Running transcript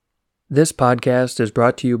This podcast is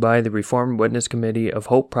brought to you by the Reformed Witness Committee of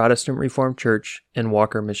Hope Protestant Reformed Church in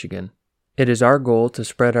Walker, Michigan. It is our goal to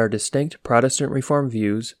spread our distinct Protestant Reformed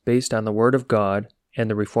views based on the Word of God and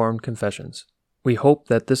the Reformed confessions. We hope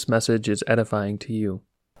that this message is edifying to you.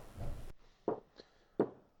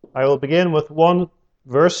 I will begin with one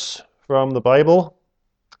verse from the Bible,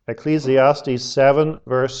 Ecclesiastes 7,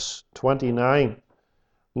 verse 29.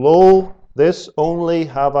 Lo, this only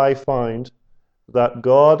have I found, that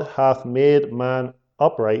God hath made man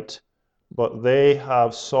upright, but they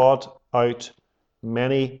have sought out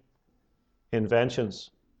many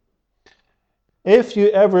inventions. If you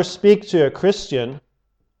ever speak to a Christian,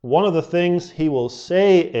 one of the things he will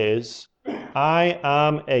say is, I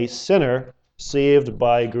am a sinner saved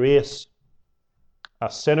by grace.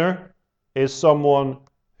 A sinner is someone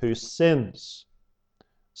who sins.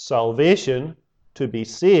 Salvation, to be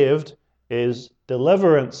saved, is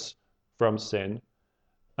deliverance from sin,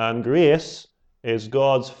 and grace is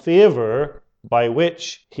God's favor by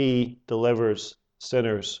which he delivers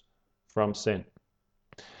sinners from sin.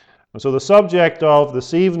 And so the subject of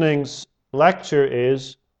this evening's lecture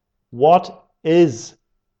is, what is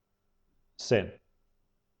sin?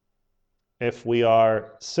 If we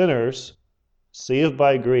are sinners saved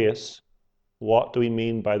by grace, what do we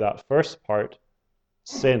mean by that first part,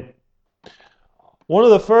 sin? One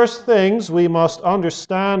of the first things we must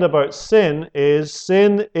understand about sin is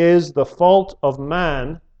the fault of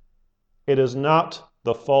man. It is not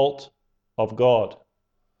the fault of God.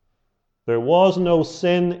 There was no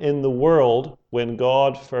sin in the world when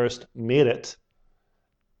God first made it.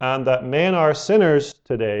 And that men are sinners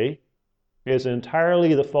today is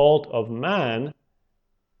entirely the fault of man,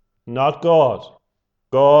 not God.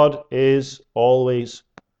 God is always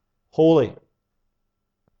holy.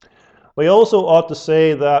 We also ought to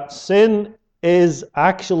say that sin is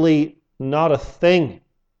actually not a thing.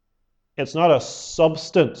 It's not a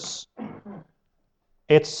substance.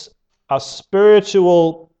 It's a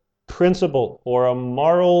spiritual principle or a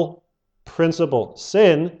moral principle.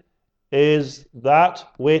 Sin is that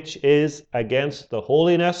which is against the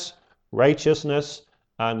holiness, righteousness,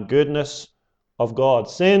 and goodness of God.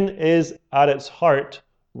 Sin is at its heart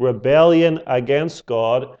rebellion against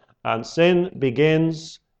God, and sin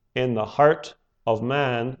begins in the heart of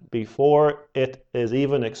man before it is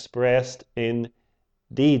even expressed in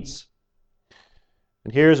deeds.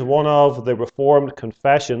 And here's one of the Reformed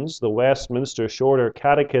confessions. The Westminster Shorter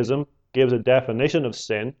Catechism gives a definition of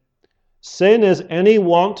sin. Sin is any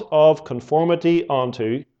want of conformity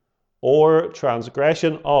unto or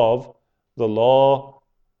transgression of the law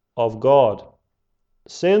of God.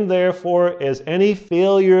 Sin, therefore, is any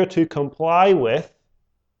failure to comply with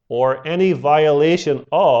or any violation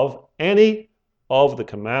of any of the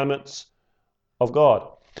commandments of God.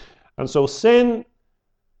 And so sin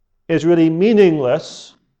is really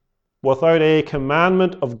meaningless without a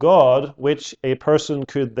commandment of God which a person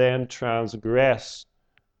could then transgress.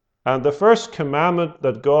 And the first commandment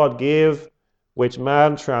that God gave, which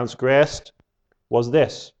man transgressed, was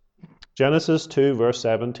this. Genesis 2, verse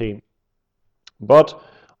 17. But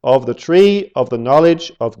of the tree of the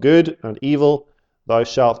knowledge of good and evil thou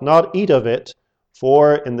shalt not eat of it,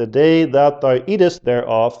 for in the day that thou eatest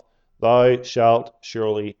thereof, thou shalt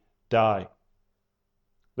surely die.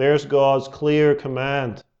 There's God's clear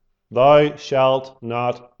command. Thou shalt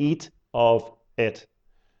not eat of it.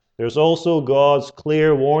 There's also God's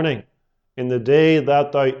clear warning. In the day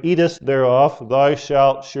that thou eatest thereof, thou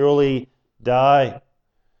shalt surely die.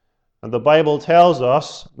 And the Bible tells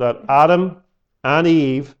us that Adam and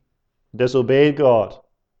Eve disobeyed God.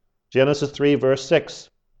 Genesis 3, verse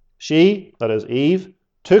 6. She, that is Eve,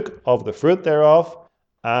 took of the fruit thereof,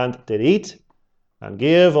 and did eat, and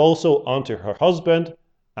gave also unto her husband,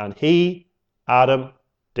 and he, Adam,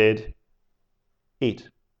 did eat.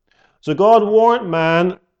 So God warned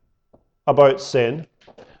man about sin.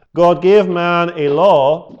 God gave man a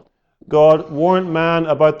law. God warned man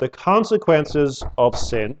about the consequences of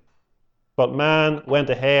sin. But man went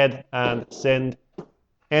ahead and sinned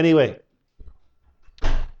anyway.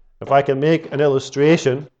 If I can make an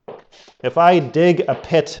illustration, if I dig a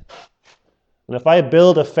pit, and if I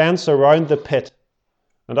build a fence around the pit,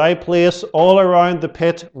 and I place all around the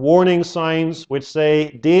pit warning signs which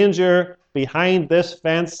say, danger, behind this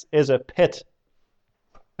fence is a pit,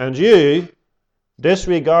 and you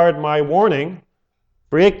disregard my warning,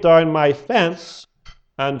 break down my fence,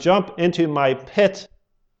 and jump into my pit,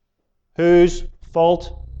 whose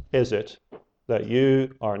fault is it that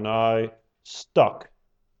you are now stuck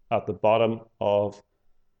at the bottom of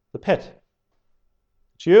the pit?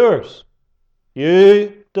 It's yours.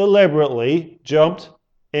 You deliberately jumped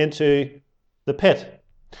into the pit.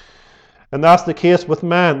 And that's the case with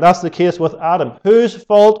man. That's the case with Adam. Whose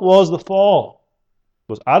fault was the fall?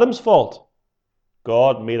 It was Adam's fault.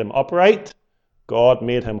 God made him upright. God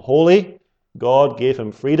made him holy. God gave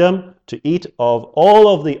him freedom to eat of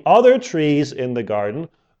all of the other trees in the garden.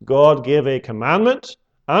 God gave a commandment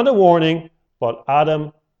and a warning, but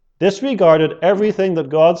Adam disregarded everything that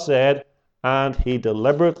God said, and he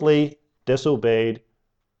deliberately disobeyed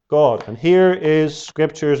God. And here is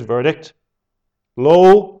Scripture's verdict.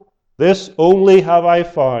 Lo, this only have I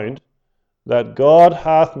found, that God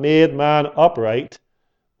hath made man upright,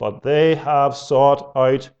 but they have sought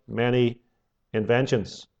out many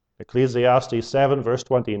inventions. Ecclesiastes 7 verse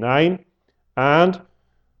 29 and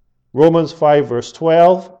Romans 5 verse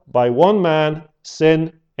 12. By one man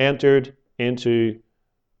sin entered into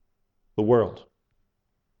the world.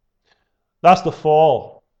 That's the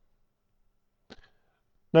fall.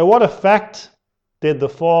 Now, what effect did the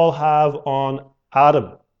fall have on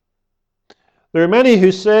Adam? There are many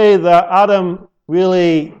who say that Adam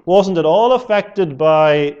really wasn't at all affected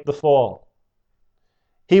by the fall.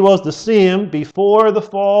 He was the same before the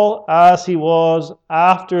fall as he was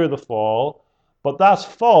after the fall, but that's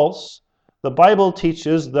false. The Bible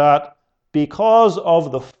teaches that because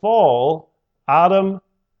of the fall, Adam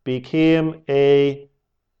became a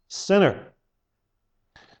sinner.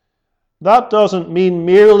 That doesn't mean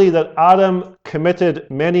merely that Adam committed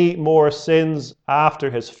many more sins after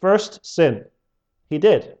his first sin. He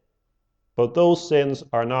did. But those sins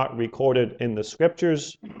are not recorded in the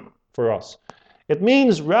Scriptures for us. It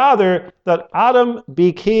means rather that Adam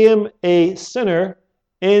became a sinner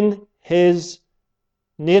in his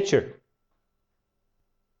nature.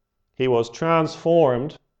 He was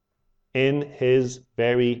transformed in his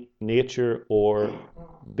very nature or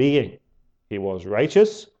being. He was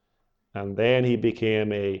righteous, and then he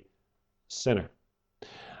became a sinner.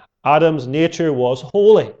 Adam's nature was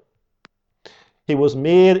holy. He was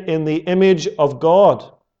made in the image of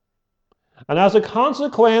God. And as a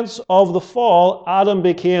consequence of the fall, Adam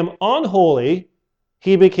became unholy,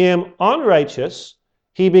 he became unrighteous,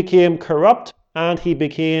 he became corrupt, and he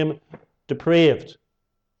became depraved.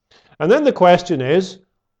 And then the question is,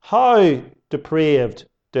 how depraved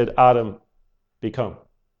did Adam become?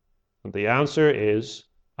 And the answer is,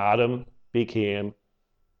 Adam became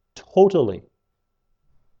totally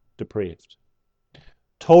depraved.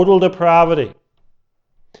 Total depravity.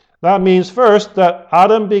 That means first that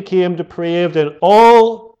Adam became depraved in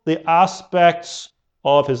all the aspects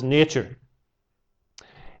of his nature.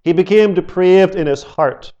 He became depraved in his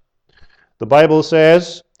heart. The Bible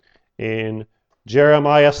says in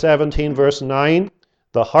Jeremiah 17 verse 9,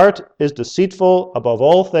 the heart is deceitful above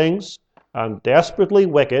all things and desperately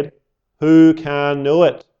wicked. Who can know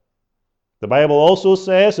it? The Bible also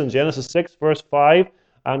says in Genesis 6 verse 5,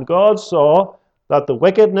 and God saw that the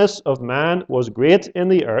wickedness of man was great in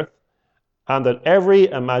the earth, and that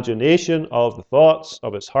every imagination of the thoughts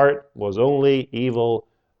of his heart was only evil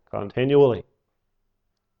continually.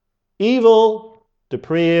 Evil,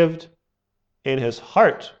 depraved in his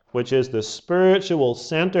heart, which is the spiritual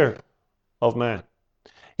center of man.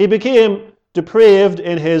 He became depraved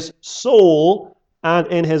in his soul and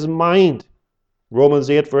in his mind. Romans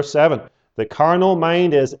 8 verse 7. The carnal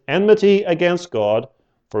mind is enmity against God,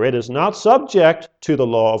 for it is not subject to the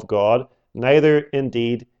law of God, neither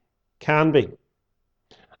indeed can be.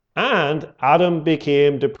 And Adam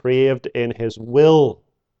became depraved in his will.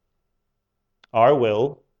 Our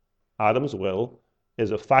will, Adam's will,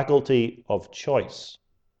 is a faculty of choice.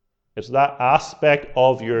 It's that aspect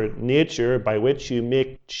of your nature by which you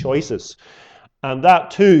make choices. And that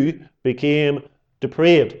too became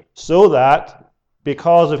depraved, so that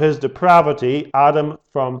because of his depravity, Adam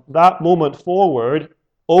from that moment forward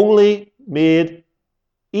only made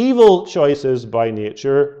evil choices by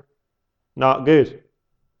nature, not good.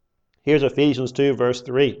 Here's Ephesians 2 verse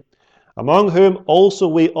 3. Among whom also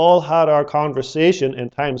we all had our conversation in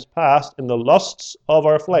times past in the lusts of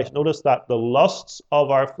our flesh. Notice that, the lusts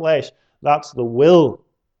of our flesh, that's the will.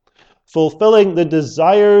 Fulfilling the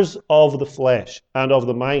desires of the flesh and of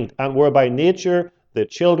the mind, and were by nature the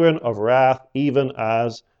children of wrath, even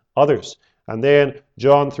as others. And then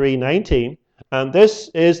John 3:19, and this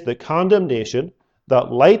is the condemnation,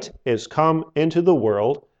 that light is come into the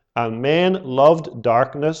world, and men loved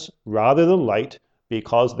darkness rather than light,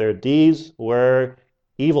 because their deeds were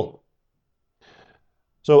evil.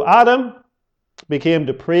 So Adam became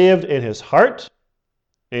depraved in his heart,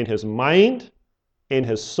 in his mind, in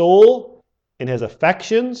his soul, in his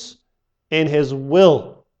affections, in his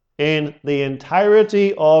will. In the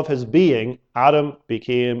entirety of his being, Adam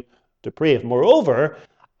became depraved. Moreover,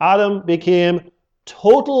 Adam became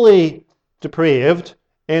totally depraved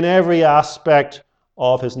in every aspect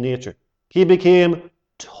of his nature. He became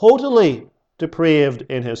totally depraved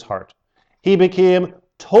in his heart. He became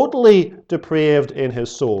totally depraved in his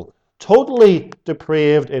soul, totally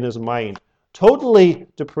depraved in his mind, totally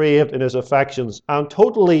depraved in his affections, and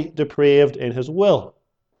totally depraved in his will.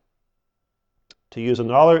 To use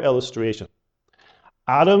another illustration,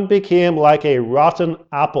 Adam became like a rotten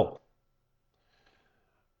apple.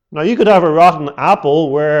 Now, you could have a rotten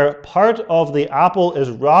apple where part of the apple is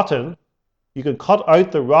rotten. You could cut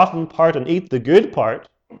out the rotten part and eat the good part.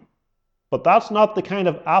 But that's not the kind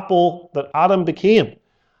of apple that Adam became.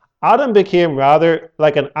 Adam became rather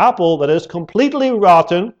like an apple that is completely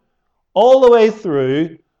rotten all the way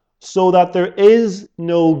through, so that there is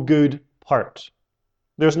no good part.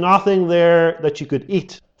 There's nothing there that you could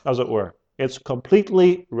eat, as it were. It's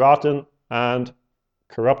completely rotten and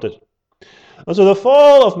corrupted. And so the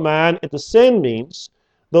fall of man into sin means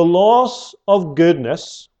the loss of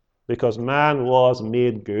goodness, because man was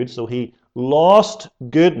made good, so he lost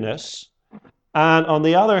goodness. And on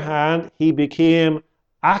the other hand, he became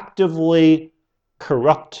actively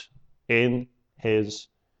corrupt in his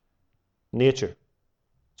nature.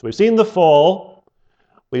 So we've seen the fall.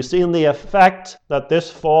 We've seen the effect that this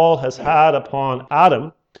fall has had upon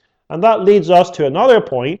Adam. And that leads us to another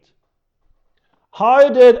point. How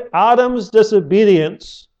did Adam's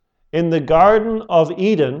disobedience in the Garden of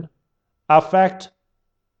Eden affect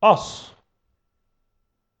us?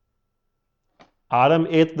 Adam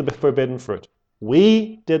ate the forbidden fruit.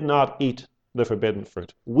 We did not eat the forbidden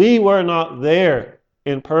fruit. We were not there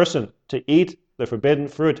in person to eat the forbidden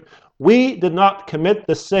fruit. We did not commit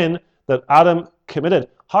the sin that Adam committed.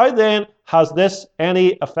 How then has this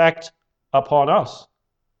any effect upon us?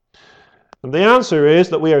 And the answer is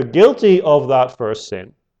that we are guilty of that first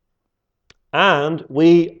sin, and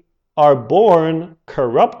we are born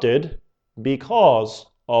corrupted because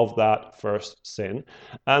of that first sin,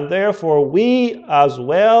 and therefore we, as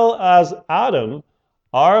well as Adam,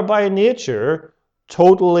 are by nature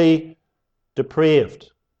totally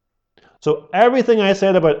depraved. So everything I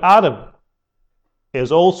said about Adam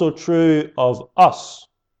is also true of us.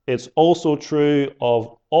 It's also true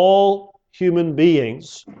of all human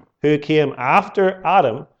beings who came after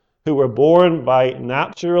Adam, who were born by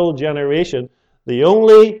natural generation. The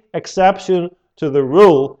only exception to the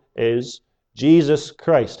rule is Jesus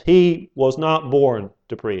Christ. He was not born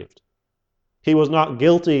depraved. He was not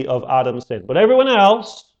guilty of Adam's sin. But everyone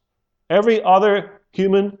else, every other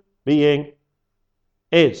human being,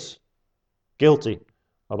 is guilty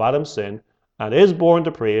of Adam's sin and is born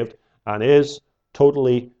depraved and is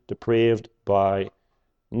totally depraved by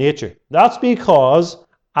nature. That's because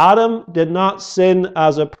Adam did not sin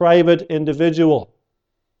as a private individual.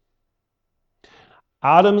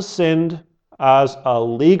 Adam sinned as a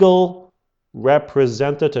legal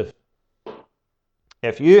representative.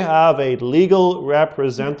 If you have a legal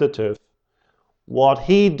representative, what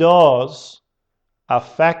he does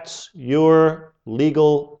affects your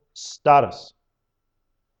legal status.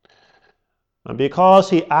 And because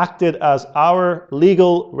he acted as our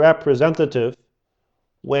legal representative,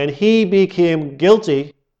 when he became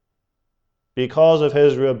guilty because of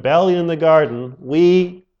his rebellion in the garden,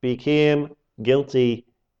 we became guilty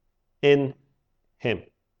in him.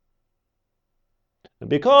 And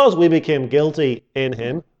because we became guilty in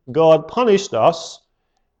him, God punished us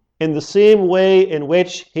in the same way in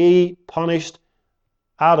which he punished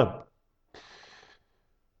Adam.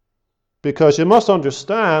 Because you must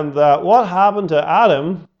understand that what happened to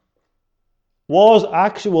Adam was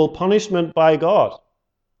actual punishment by God.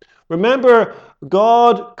 Remember,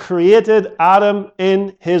 God created Adam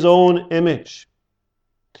in his own image.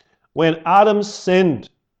 When Adam sinned,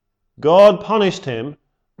 God punished him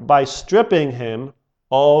by stripping him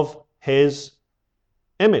of his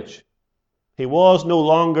image. He was no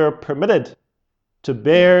longer permitted to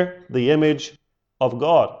bear the image of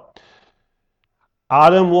God.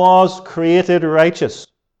 Adam was created righteous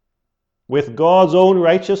with God's own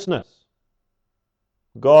righteousness.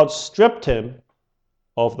 God stripped him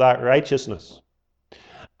of that righteousness.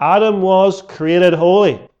 Adam was created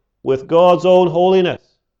holy with God's own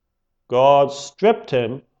holiness. God stripped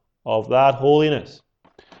him of that holiness.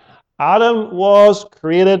 Adam was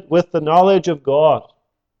created with the knowledge of God.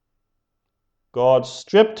 God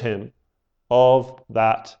stripped him of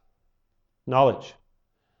that knowledge.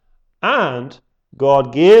 And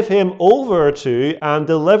God gave him over to and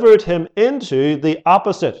delivered him into the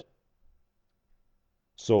opposite.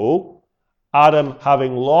 So, Adam,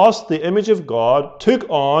 having lost the image of God, took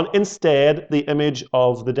on instead the image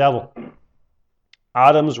of the devil.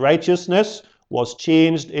 Adam's righteousness was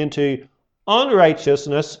changed into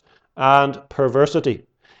unrighteousness and perversity.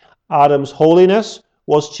 Adam's holiness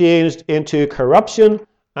was changed into corruption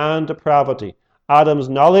and depravity. Adam's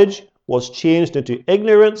knowledge was changed into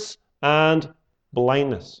ignorance and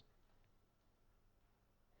blindness.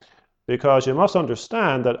 Because you must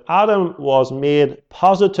understand that Adam was made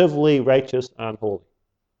positively righteous and holy.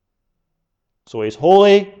 So he's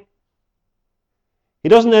holy. He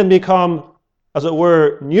doesn't then become, as it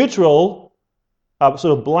were, neutral, a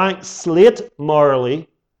sort of blank slate morally,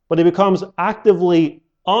 but he becomes actively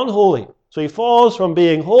unholy. So he falls from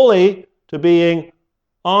being holy to being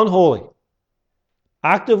unholy.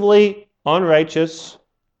 Actively unrighteous,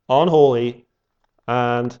 unholy,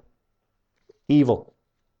 and evil.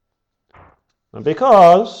 And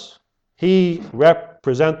because he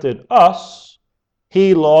represented us,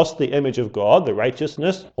 he lost the image of God, the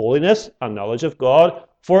righteousness, holiness, and knowledge of God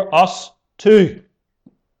for us too.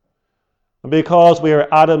 And because we are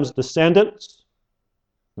Adam's descendants,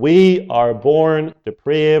 we are born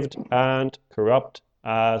depraved and corrupt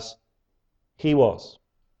as he was.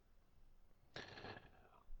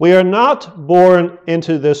 We are not born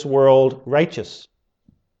into this world righteous.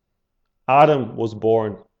 Adam was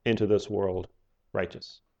born into this world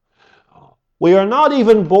righteous. We are not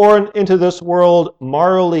even born into this world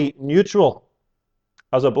morally neutral,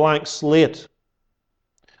 as a blank slate.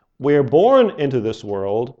 We are born into this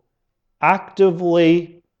world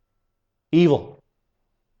actively evil.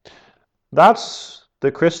 That's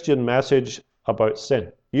the Christian message about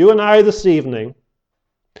sin. You and I this evening,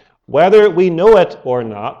 whether we know it or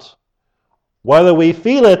not, whether we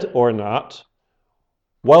feel it or not,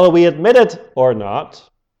 whether we admit it or not,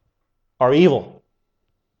 are evil.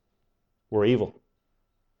 We're evil.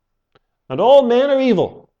 And all men are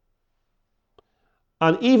evil.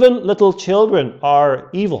 And even little children are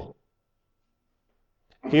evil.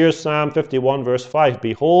 Here's Psalm 51 verse 5.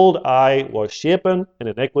 Behold, I was shapen in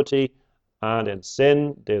iniquity, and in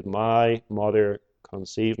sin did my mother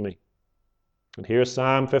conceive me. And here's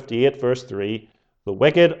Psalm 58 verse 3. The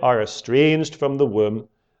wicked are estranged from the womb.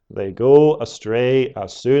 They go astray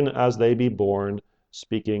as soon as they be born,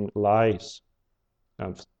 speaking lies.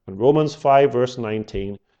 And Romans 5 verse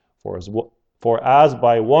 19. For as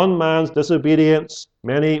by one man's disobedience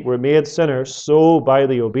many were made sinners, so by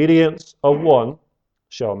the obedience of one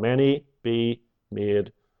shall many be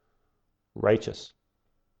made righteous.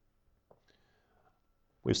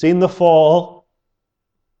 We've seen the fall.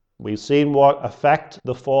 We've seen what effect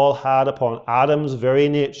the fall had upon Adam's very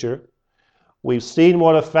nature. We've seen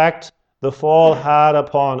what effect the fall had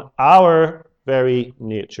upon our very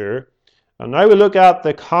nature. And now we look at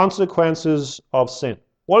the consequences of sin.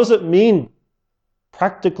 What does it mean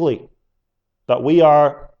practically that we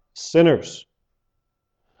are sinners?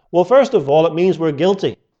 Well, first of all, it means we're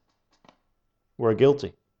guilty. We're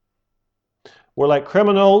guilty. We're like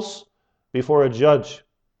criminals before a judge.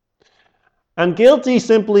 And guilty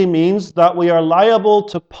simply means that we are liable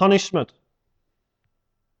to punishment.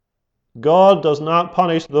 God does not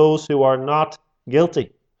punish those who are not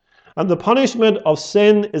guilty. And the punishment of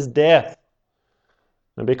sin is death.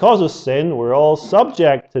 And because of sin, we're all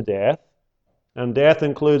subject to death. And death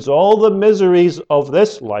includes all the miseries of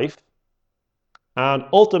this life and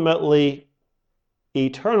ultimately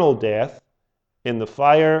eternal death in the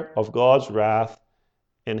fire of God's wrath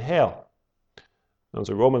in hell. And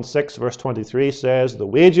so Romans 6 verse 23 says, the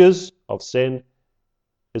wages of sin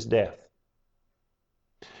is death.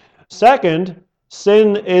 Second,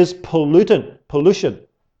 sin is pollution.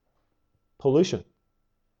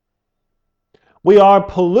 We are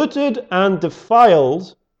polluted and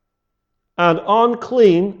defiled and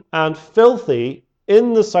unclean and filthy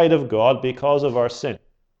in the sight of God because of our sin.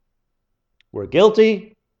 We're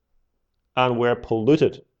guilty and we're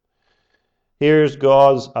polluted. Here's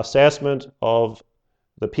God's assessment of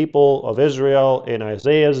the people of Israel in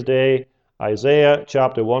Isaiah's day, Isaiah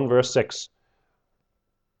chapter 1 verse 6.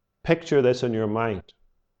 Picture this in your mind.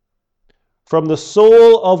 From the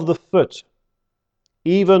sole of the foot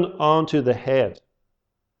even onto the head,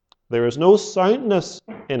 there is no soundness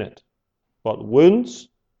in it, but wounds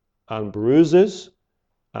and bruises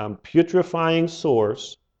and putrefying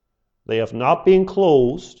sores. They have not been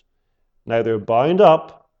closed, neither bound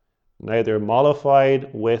up, neither mollified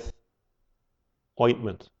with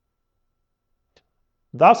ointment.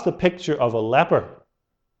 That's the picture of a leper,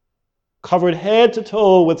 covered head to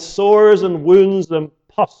toe with sores and wounds and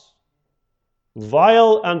pus,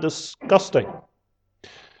 vile and disgusting.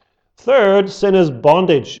 Third, sin is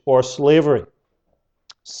bondage or slavery.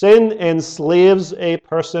 Sin enslaves a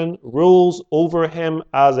person, rules over him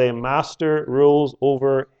as a master rules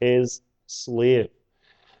over his slave.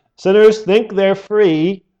 Sinners think they're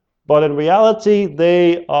free, but in reality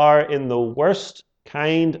they are in the worst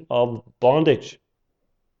kind of bondage.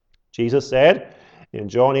 Jesus said in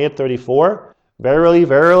John 8:34, "Verily,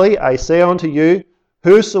 verily, I say unto you,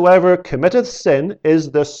 whosoever committeth sin is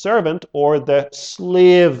the servant or the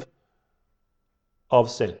slave of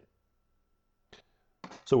sin."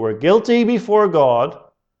 So we're guilty before God,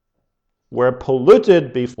 we're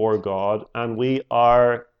polluted before God, and we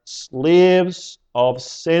are slaves of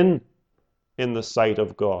sin in the sight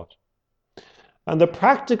of God. And the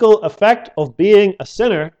practical effect of being a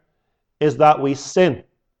sinner is that we sin.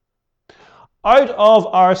 Out of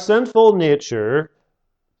our sinful nature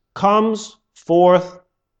comes forth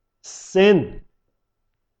sin.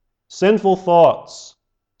 Sinful thoughts,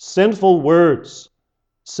 sinful words,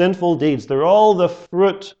 sinful deeds. They're all the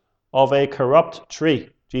fruit of a corrupt tree.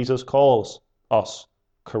 Jesus calls us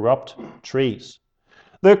corrupt trees.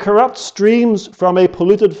 They're corrupt streams from a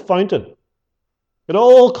polluted fountain. It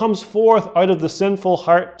all comes forth out of the sinful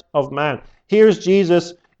heart of man. Here's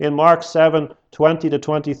Jesus in Mark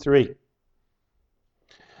 7:20-23.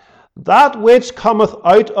 "That which cometh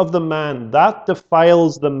out of the man, that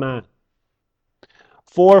defiles the man.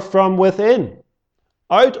 For from within,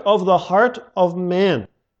 out of the heart of men,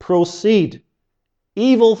 proceed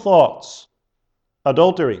evil thoughts,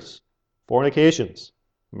 adulteries, fornications,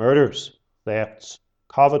 murders, thefts,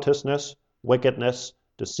 covetousness, wickedness,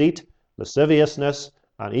 deceit, lasciviousness,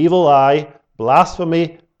 an evil eye,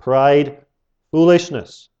 blasphemy, pride,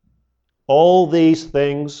 foolishness. All these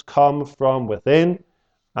things come from within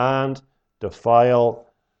and defile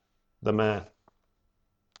the man."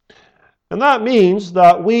 And that means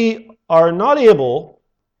that we are not able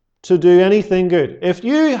to do anything good. If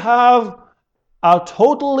you have a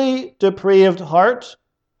totally depraved heart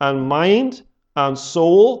and mind and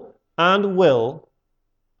soul and will,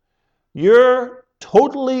 your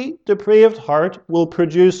totally depraved heart will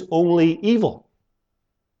produce only evil.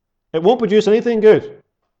 It won't produce anything good.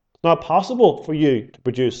 It's not possible for you to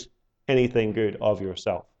produce anything good of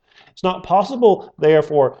yourself. It's not possible,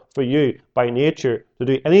 therefore, for you by nature to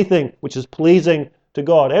do anything which is pleasing to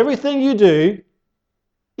God. Everything you do,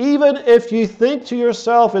 even if you think to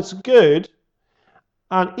yourself it's good,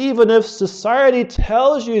 and even if society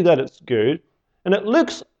tells you that it's good, and it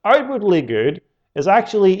looks outwardly good, is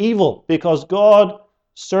actually evil, because God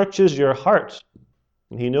searches your heart,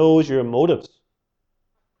 and He knows your motives.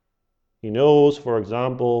 He knows, for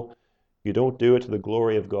example, you don't do it to the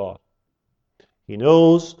glory of God. He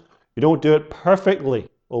knows you don't do it perfectly,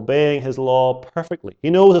 obeying His law perfectly. He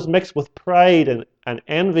knows it's mixed with pride and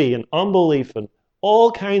envy and unbelief and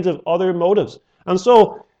all kinds of other motives. And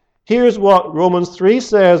so, here's what Romans 3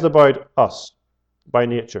 says about us by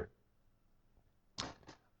nature.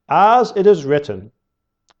 "As it is written,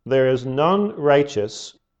 there is none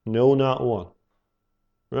righteous, no, not one."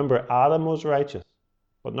 Remember, Adam was righteous,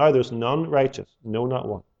 but now there's none righteous, no, not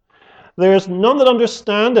one. "There is none that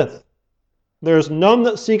understandeth, there is none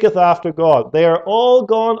that seeketh after God. They are all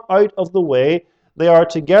gone out of the way, they are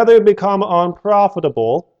together become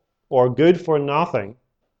unprofitable," or good for nothing.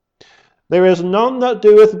 "There is none that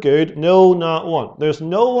doeth good, no, not one." There's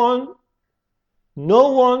no one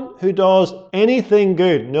who does anything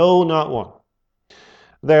good, no, not one.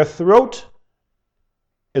 "Their throat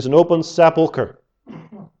is an open sepulchre."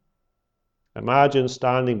 Imagine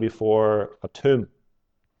standing before a tomb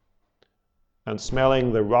and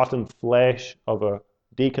smelling the rotten flesh of a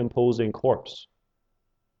decomposing corpse.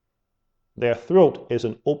 Their throat is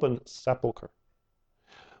an open sepulchre.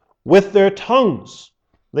 "With their tongues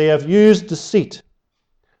they have used deceit.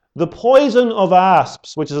 The poison of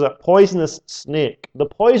asps," which is a poisonous snake, "the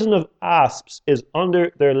poison of asps is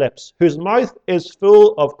under their lips, whose mouth is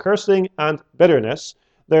full of cursing and bitterness.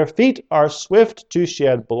 Their feet are swift to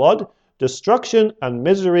shed blood. Destruction and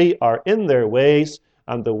misery are in their ways,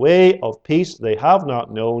 and the way of peace they have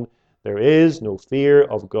not known. There is no fear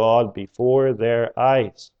of God before their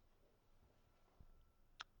eyes."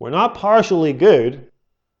 We're not partially good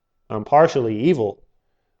and partially evil.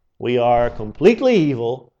 We are completely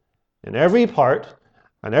evil in every part,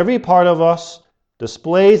 and every part of us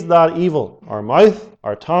displays that evil. Our mouth,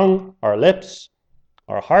 our tongue, our lips,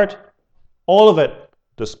 our heart, all of it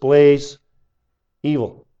displays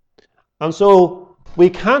evil. And so we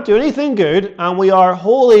can't do anything good, and we are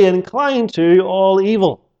wholly inclined to all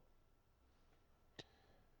evil.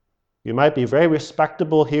 You might be very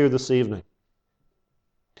respectable here this evening.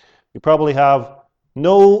 You probably have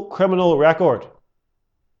no criminal record.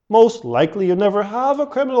 Most likely you never have a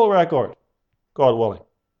criminal record, God willing.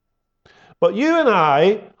 But you and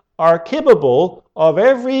I are capable of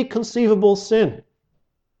every conceivable sin.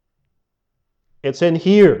 It's in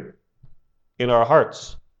here, in our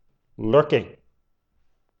hearts, lurking.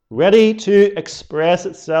 ready to express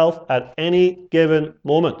itself at any given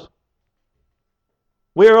moment.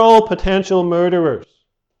 We're all potential murderers.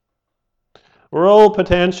 We're all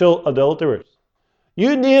potential adulterers.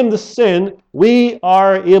 You name the sin, we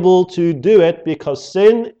are able to do it because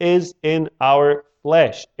sin is in our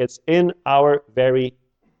flesh. It's in our very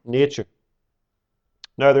nature.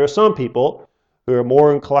 Now, there are some people who are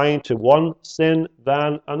more inclined to one sin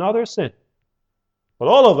than another sin. But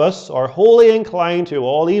all of us are wholly inclined to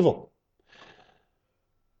all evil.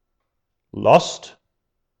 Lust,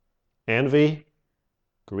 envy,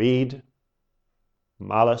 greed,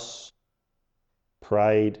 malice,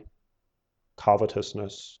 pride,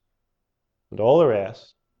 covetousness, and all the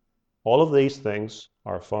rest. All of these things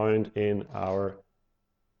are found in our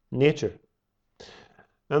nature.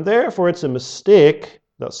 And therefore it's a mistake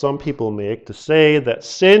that some people make to say that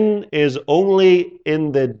sin is only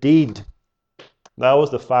in the deed. That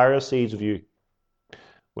was the Pharisees' view.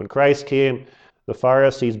 When Christ came, the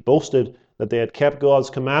Pharisees boasted that they had kept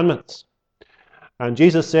God's commandments. And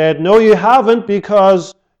Jesus said, no, you haven't,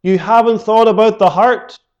 because you haven't thought about the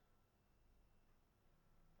heart.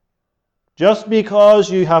 Just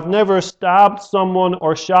because you have never stabbed someone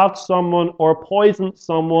or shot someone or poisoned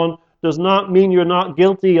someone does not mean you're not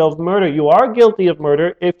guilty of murder. You are guilty of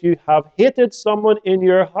murder if you have hated someone in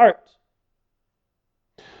your heart.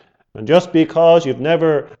 And just because you've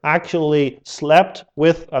never actually slept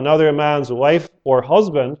with another man's wife or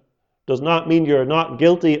husband does not mean you're not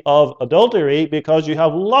guilty of adultery because you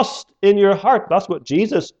have lust in your heart. That's what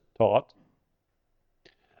Jesus taught.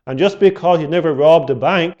 And just because you never robbed a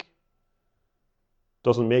bank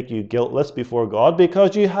doesn't make you guiltless before God,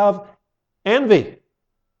 because you have envy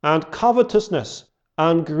and covetousness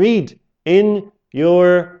and greed in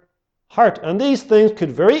your heart. And these things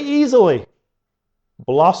could very easily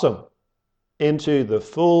blossom into the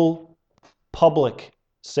full public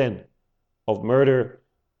sin of murder,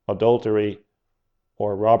 adultery,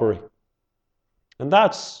 or robbery. And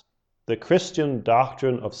that's the Christian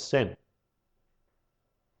doctrine of sin.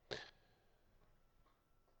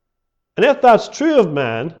 And if that's true of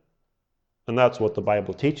man, and that's what the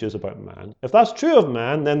Bible teaches about man, if that's true of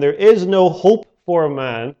man, then there is no hope for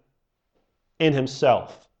man in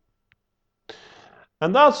himself.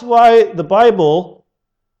 And that's why the Bible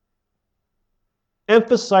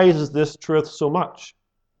emphasizes this truth so much.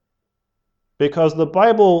 Because the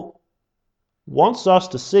Bible wants us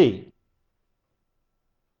to see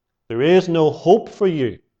there is no hope for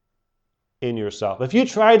you in yourself. If you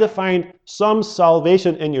try to find some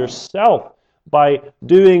salvation in yourself by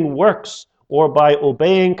doing works or by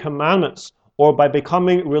obeying commandments or by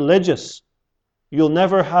becoming religious, you'll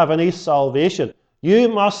never have any salvation. You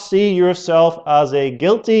must see yourself as a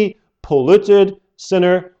guilty, polluted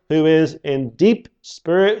sinner who is in deep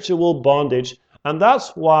spiritual bondage, and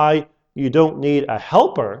that's why you don't need a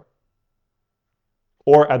helper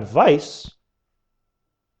or advice.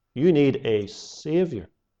 You need a Savior.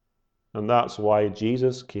 And that's why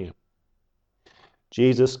Jesus came.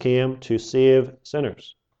 Jesus came to save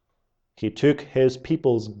sinners. He took his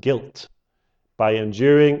people's guilt by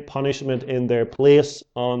enduring punishment in their place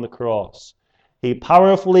on the cross. He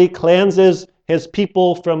powerfully cleanses his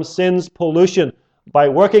people from sin's pollution by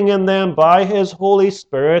working in them by his Holy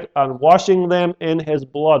Spirit and washing them in his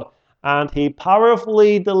blood. And he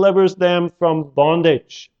powerfully delivers them from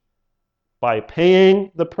bondage by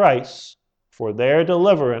paying the price for their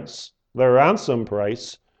deliverance, the ransom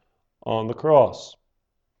price, on the cross.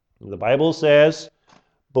 The Bible says,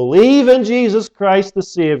 believe in Jesus Christ the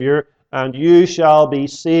Savior, and you shall be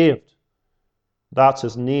saved. That's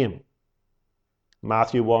his name.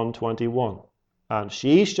 Matthew 1:21. And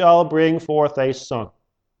she shall bring forth a son,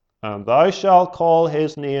 and thou shalt call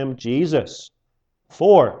his name Jesus,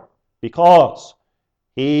 because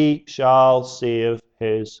he shall save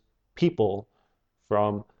his people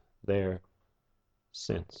from their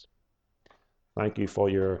sins. Thank you for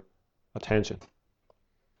your attention.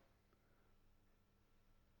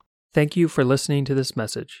 Thank you for listening to this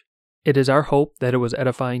message. It is our hope that it was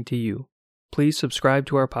edifying to you. Please subscribe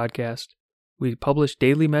to our podcast. We publish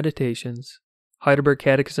daily meditations, Heidelberg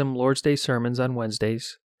Catechism Lord's Day sermons on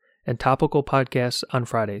Wednesdays, and topical podcasts on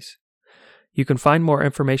Fridays. You can find more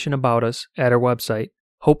information about us at our website,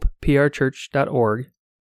 hopeprchurch.org,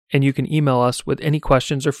 and you can email us with any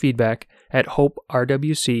questions or feedback at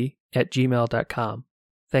hoperwc@gmail.com.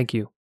 Thank you.